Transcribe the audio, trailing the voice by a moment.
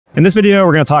In this video,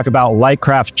 we're going to talk about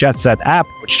Lightcraft Jetset app,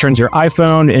 which turns your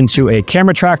iPhone into a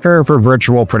camera tracker for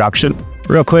virtual production.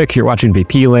 Real quick, you're watching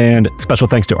VP Land. Special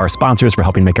thanks to our sponsors for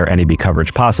helping make our NAB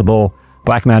coverage possible,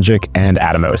 Blackmagic and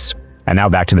Atomos. And now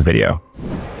back to the video.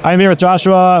 I'm here with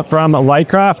Joshua from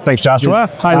Lightcraft. Thanks,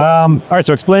 Joshua. Hi. All right,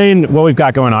 so explain what we've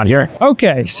got going on here.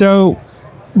 Okay, so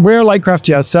we're Lightcraft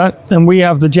Jetset, and we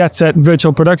have the Jetset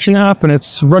virtual production app, and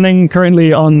it's running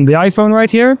currently on the iPhone right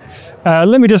here.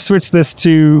 Let me just switch this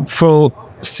to full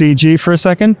CG for a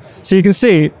second. So you can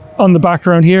see on the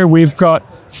background here, we've got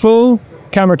full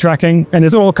camera tracking, and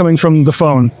it's all coming from the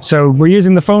phone. So we're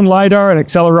using the phone LiDAR and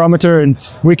accelerometer, and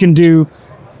we can do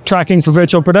tracking for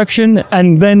virtual production,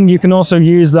 and then you can also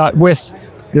use that with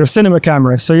your cinema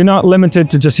camera. So you're not limited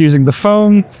to just using the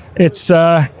phone. It's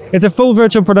a full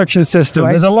virtual production system.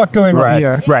 There's a lot going on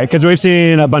here. Right, because we've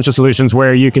seen a bunch of solutions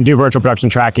where you can do virtual production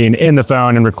tracking in the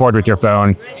phone and record with your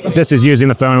phone. This is using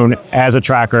the phone as a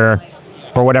tracker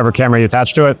for whatever camera you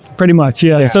attach to it. Pretty much,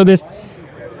 yeah. So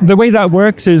the way that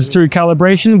works is through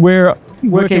calibration. We're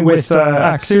working with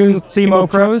Aputure CMO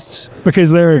Pros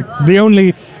because they're the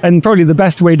only and probably the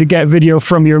best way to get video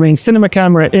from your main cinema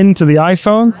camera into the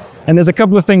iPhone. And there's a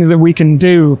couple of things that we can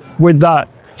do with that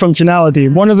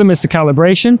functionality. One of them is the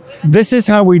calibration. This is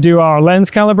how we do our lens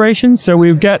calibration. So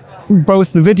we get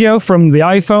both the video from the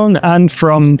iPhone and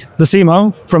from the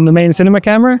CMO, from the main cinema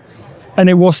camera, and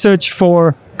it will search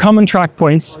for common track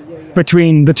points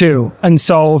between the two and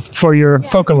solve for your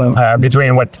focal length.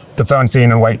 Between what the phone's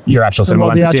seeing and what your actual cinema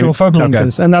lens is seeing. The actual focal length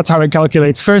is. And that's how it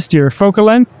calculates first your focal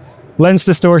length, lens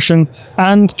distortion,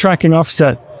 and tracking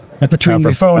offset between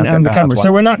the phone and the camera.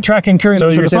 So we're not tracking currently. So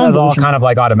you're saying that's all kind of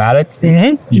like automatic?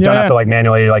 Mm-hmm. You don't have to like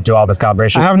manually like do all this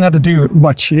calibration? I haven't had to do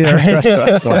much. Yeah.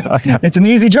 It's an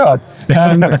easy job.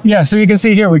 Yeah, so you can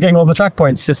see here we're getting all the track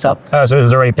points just up. Oh, so this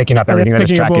is already picking up everything that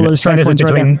is tracking it. And is it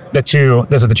between the two,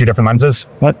 this is the two different lenses?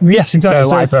 What? Yes, exactly.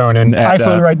 So iPhone and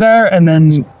iPhone right there, and then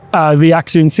the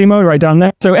Aputure CMO right down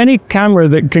there. So any camera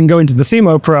that can go into the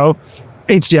CMO Pro,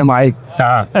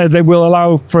 HDMI, they will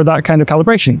allow for that kind of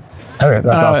calibration. Okay,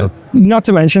 that's awesome. Not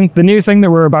to mention, the new thing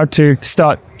that we're about to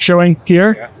start showing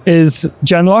here is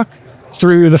Genlock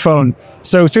through the phone.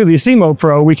 So through the CMO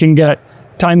Pro, we can get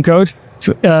time code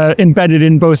embedded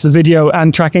in both the video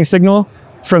and tracking signal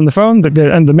from the phone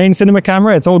and the main cinema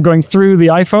camera. It's all going through the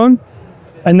iPhone.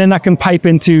 And then that can pipe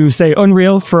into, say,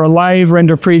 Unreal for a live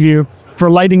render preview, for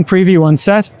lighting preview on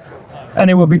set. And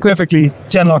it will be perfectly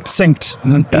Genlock synced.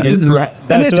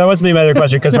 That was my other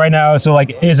question, because right now, so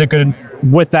like, is it good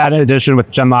with that addition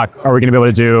with Genlock? Are we going to be able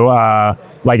to do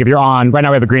like if you're on right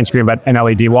now, we have a green screen but an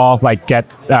LED wall, like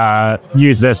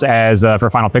use this as for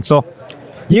Final Pixel?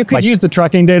 You could use the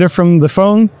tracking data from the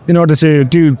phone in order to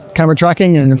do camera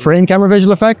tracking and for in-camera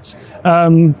visual effects.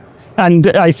 And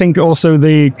I think also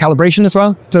the calibration as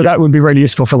well. So that would be really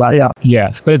useful for that.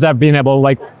 Yeah. But is that being able,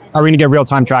 like, are we going to get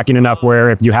real-time tracking enough where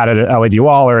if you had an LED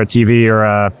wall or a TV or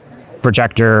a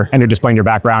projector and you're displaying your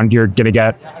background, you're going to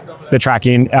get the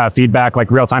tracking feedback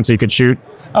like real-time so you could shoot?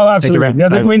 Oh, absolutely. Yeah,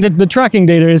 I mean, the tracking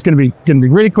data is going to be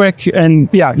really quick, and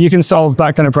yeah, you can solve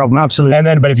that kind of problem. Absolutely. And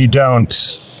then, but if you don't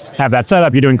have that set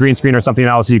up, you're doing green screen or something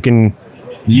else, you can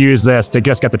use this to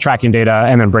just get the tracking data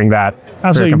and then bring that.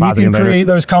 Absolutely, you can create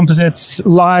those composites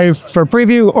live for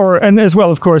preview, and as well,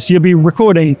 of course, you'll be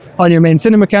recording on your main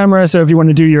cinema camera. So if you want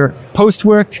to do your post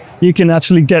work, you can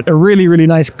actually get a really, really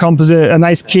nice composite, a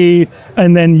nice key,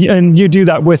 and then you do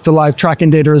that with the live tracking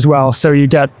data as well. So you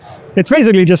get, it's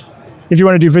basically just, if you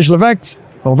want to do visual effects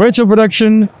or virtual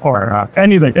production or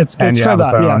anything, it's for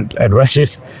that.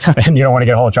 And you don't want to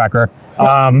get a whole tracker.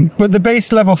 But the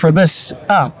base level for this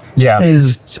app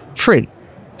is free.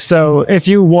 So if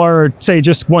you were, say,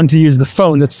 just want to use the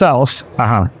phone itself,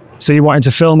 so you wanted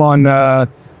to film on the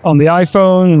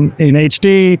iPhone in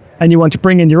HD, and you want to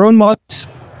bring in your own mods,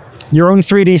 your own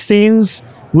 3D scenes,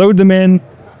 load them in,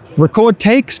 record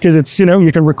takes, because it's,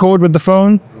 you can record with the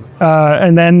phone,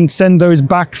 and then send those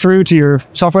back through to your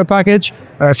software package,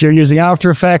 if you're using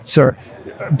After Effects or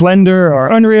Blender or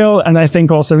Unreal, and I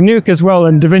think also Nuke as well,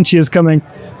 and DaVinci is coming.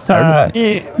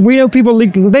 We know people,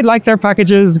 they like their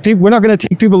packages. We're not going to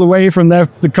take people away from the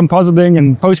compositing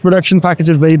and post-production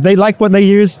packages. They like what they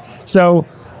use, so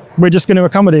we're just going to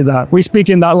accommodate that. We speak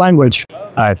in that language.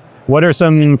 What are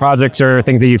some projects or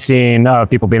things that you've seen of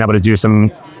people being able to do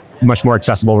some much more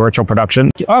accessible virtual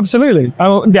production? Absolutely.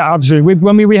 Yeah, absolutely.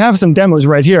 We have some demos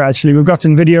right here, actually. We've got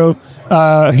some video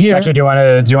here. Actually, do you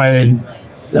want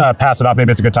to pass it off?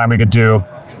 Maybe it's a good time we could do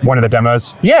one of the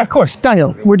demos. Yeah, of course.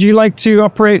 Daniel, would you like to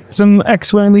operate some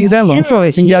X1 in the demo for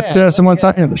us and get someone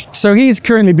signed? So he's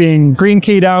currently being green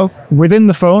keyed out within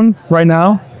the phone right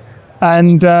now.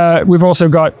 And we've also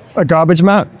got a garbage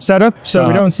map set up, so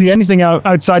we don't see anything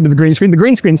outside of the green screen. The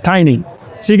green screen's tiny,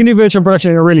 so you can do virtual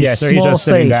production in a really small space. He's just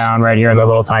sitting down right here in the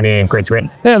little tiny green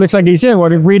screen. Yeah, it looks like he's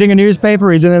reading a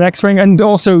newspaper. He's in an X-wing, and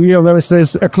also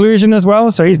there's occlusion as well,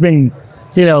 so he's being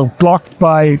blocked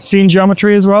by scene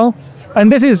geometry as well.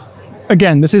 And this is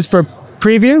for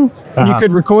preview. You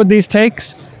could record these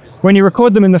takes. When you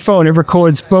record them in the phone, it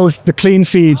records both the clean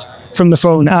feed from the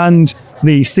phone and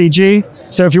the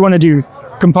CG. So if you want to do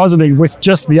compositing with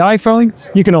just the iPhone,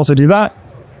 you can also do that.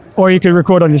 Or you could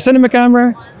record on your cinema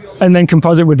camera and then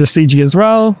composite with the CG as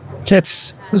well.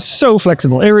 It's so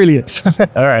flexible. It really is. All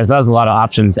right, so that was a lot of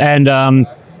options. And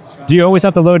do you always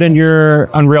have to load in your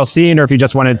Unreal scene, or if you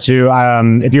just wanted to,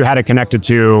 if you had it connected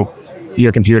to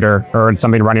your computer or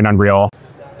something running Unreal?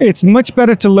 It's much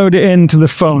better to load it into the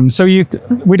phone. So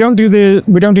we don't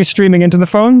do streaming into the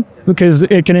phone because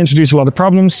it can introduce a lot of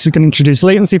problems. It can introduce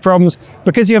latency problems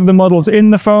because you have the models in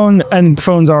the phone, and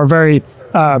phones are very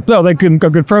they've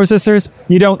got good processors.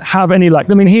 You don't have any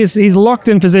he's locked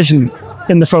in position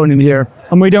in the phone in here,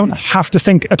 and we don't have to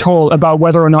think at all about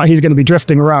whether or not he's going to be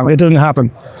drifting around. It doesn't happen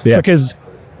because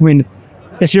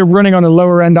if you're running on a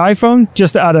lower end iPhone,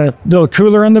 just add a little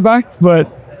cooler in the back,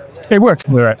 but it works.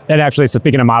 Right. And actually,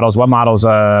 speaking of models, what models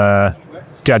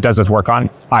does this work on?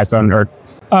 iPhone or?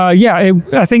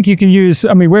 I think you can use,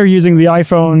 we're using the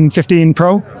iPhone 15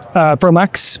 Pro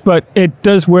Max, but it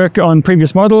does work on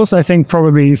previous models. I think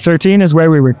probably 13 is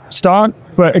where we would start.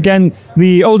 But again,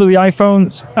 the older the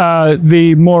iPhone,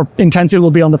 the more intense it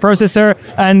will be on the processor,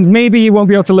 and maybe you won't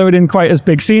be able to load in quite as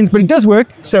big scenes, but it does work.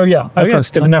 So yeah, I think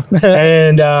it's good enough.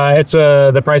 And it's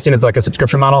the pricing is like a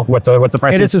subscription model. What's the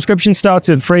pricing? It is subscription, starts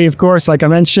at free, of course, like I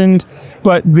mentioned,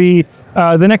 but the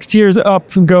next tiers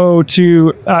up go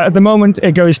to, at the moment,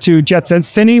 it goes to Jetset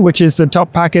Cine, which is the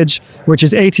top package, which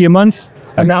is $80 a month.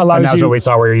 And that allows that's what we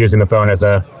saw where you're using the phone as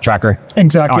a tracker.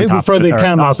 Exactly. For the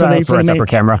camera. For a separate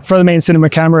camera. For the main cinema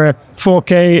camera,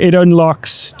 4K, it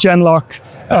unlocks Genlock,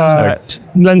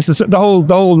 lenses, the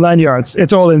whole lanyards.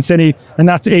 It's all in Cine, and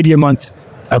that's $80 a month.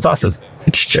 That's awesome.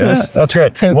 Yes, that's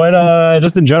great. What,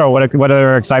 just in general, what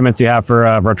other excitements do you have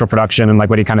for virtual production, and what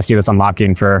do you kind of see this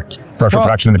unlocking for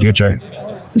production in the future?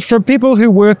 For people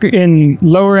who work in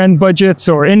lower end budgets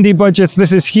or indie budgets,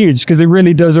 this is huge because it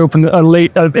really does open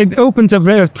it opens up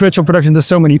virtual production to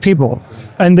so many people,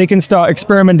 and they can start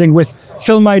experimenting with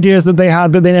film ideas that they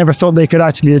had that they never thought they could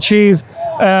actually achieve.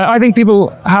 I think people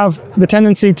have the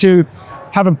tendency to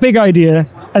have a big idea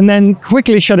and then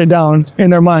quickly shut it down in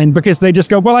their mind because they just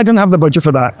go, well, I don't have the budget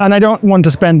for that, and I don't want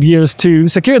to spend years to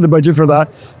secure the budget for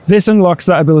that. This unlocks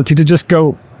that ability to just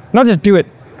go, not just do it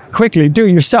quickly, do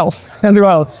it yourself as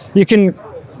well. You can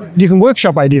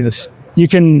workshop ideas. You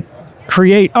can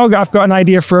create, I've got an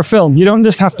idea for a film. You don't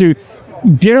have to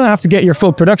get your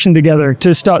full production together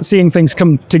to start seeing things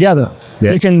come together.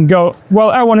 Yeah. You can go, well,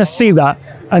 I want to see that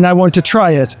and I want to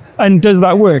try it. And does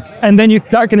that work? And then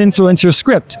that can influence your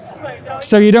script.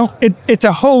 So it's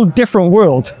a whole different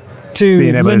world to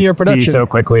being able linear to production. See so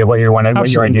quickly what your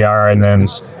idea are, and then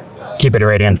keep it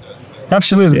iterating.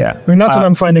 Absolutely. Yeah. That's what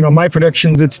I'm finding on my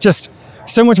productions. It's just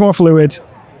so much more fluid.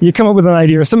 You come up with an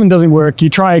idea, if something doesn't work, you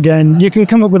try again. You can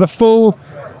come up with a full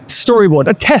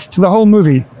storyboard, test the whole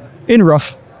movie in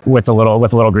rough. With a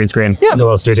little green screen. Yeah. In a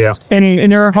little studio.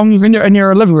 In your homes, in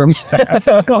your living rooms. That's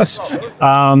awesome.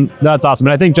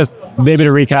 And I think just maybe to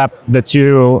recap the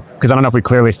two, because I don't know if we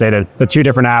clearly stated, the two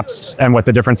different apps and what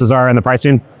the differences are in the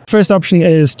pricing. First option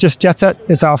is just Jetset.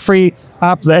 It's our free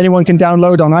app that anyone can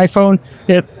download on iPhone.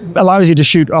 It allows you to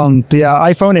shoot on the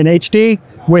iPhone in HD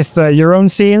with your own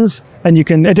scenes, and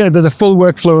there's a full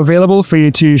workflow available for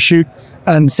you to shoot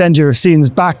and send your scenes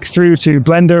back through to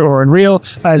Blender or Unreal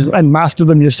and master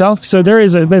them yourself. So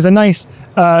there's a nice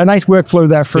workflow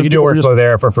there. So you do a workflow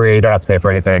there for free. You don't have to pay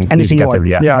for anything. Anything you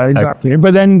want. Yeah, exactly.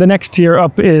 But then the next tier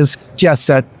up is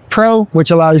Jetset Pro,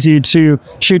 which allows you to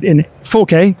shoot in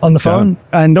 4K on the phone,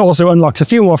 and also unlocks a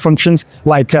few more functions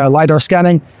like LiDAR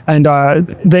scanning. And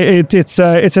it's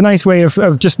a nice way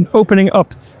of just opening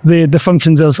up the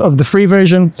functions of the free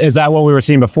version. Is that what we were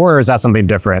seeing before, or is that something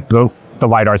different? The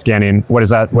LiDAR scanning, what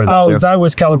is that? That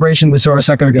was calibration we saw a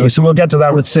second ago. So we'll get to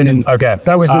that with Cine. Okay.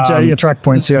 That was the track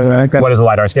points here. What is the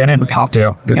LiDAR scanning?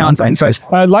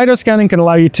 LiDAR scanning can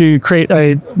allow you to create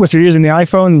if you're using the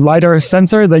iPhone LiDAR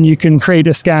sensor, then you can create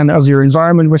a scan of your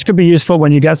environment, which could be useful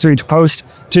when you get through to post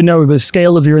to know the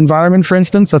scale of your environment, for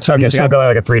instance. That's okay, so it'll go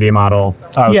like a 3D model.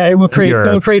 It will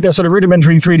create a sort of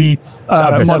rudimentary 3D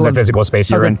model of the physical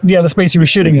space you're in. Yeah, the space you were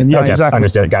shooting in. Yeah, okay, exactly.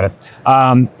 Understood. Got it.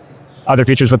 Other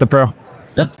features with the Pro?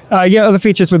 Yeah, other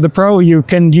features with the Pro, you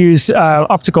can use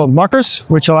optical markers,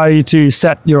 which allow you to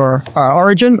set your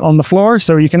origin on the floor.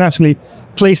 So you can actually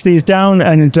place these down,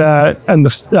 and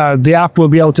the app will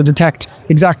be able to detect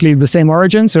exactly the same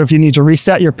origin. So if you need to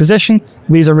reset your position,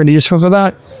 these are really useful for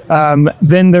that.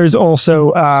 Then there's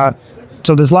also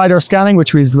so there's LiDAR scanning,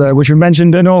 which we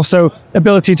mentioned, and also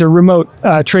ability to remote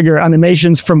trigger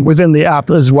animations from within the app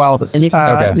as well.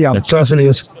 Yeah, so that's really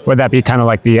useful. Would that be kind of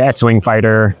like the X-Wing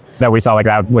fighter that we saw like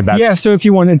that with that? Yeah, so if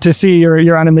you wanted to see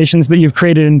your animations that you've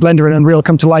created in Blender and Unreal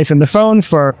come to life in the phone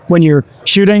for when you're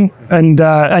shooting,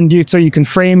 so you can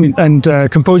frame and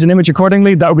compose an image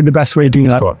accordingly, that would be the best way of doing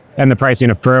that. Cool. And the pricing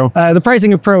of Pro? The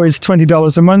pricing of Pro is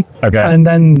 $20 a month. Okay. And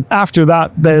then after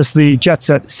that, there's the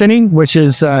Jetset Cine, which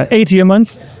is $80 a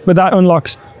month, but that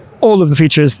unlocks all of the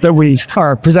features that we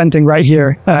are presenting right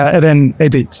here at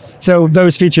NAB. So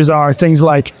those features are things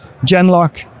like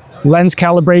Genlock, lens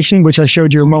calibration, which I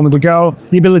showed you a moment ago,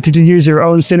 the ability to use your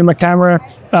own cinema camera.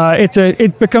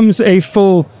 It becomes a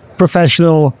full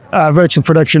professional virtual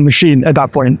production machine at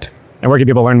that point. And where can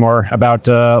people learn more about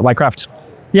Lightcraft?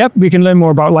 Yep, we can learn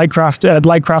more about Lightcraft at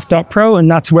lightcraft.pro,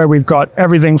 and that's where we've got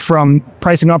everything from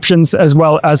pricing options as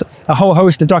well as a whole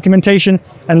host of documentation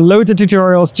and loads of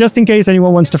tutorials, just in case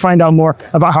anyone wants to find out more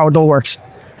about how it all works.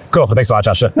 Cool. Well, thanks a lot,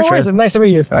 Joshua. No worries. Nice to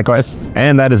meet you. Likewise.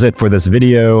 And that is it for this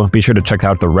video. Be sure to check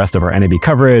out the rest of our NAB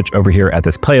coverage over here at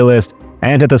this playlist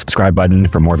and hit the subscribe button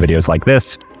for more videos like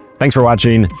this. Thanks for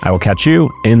watching. I will catch you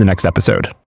in the next episode.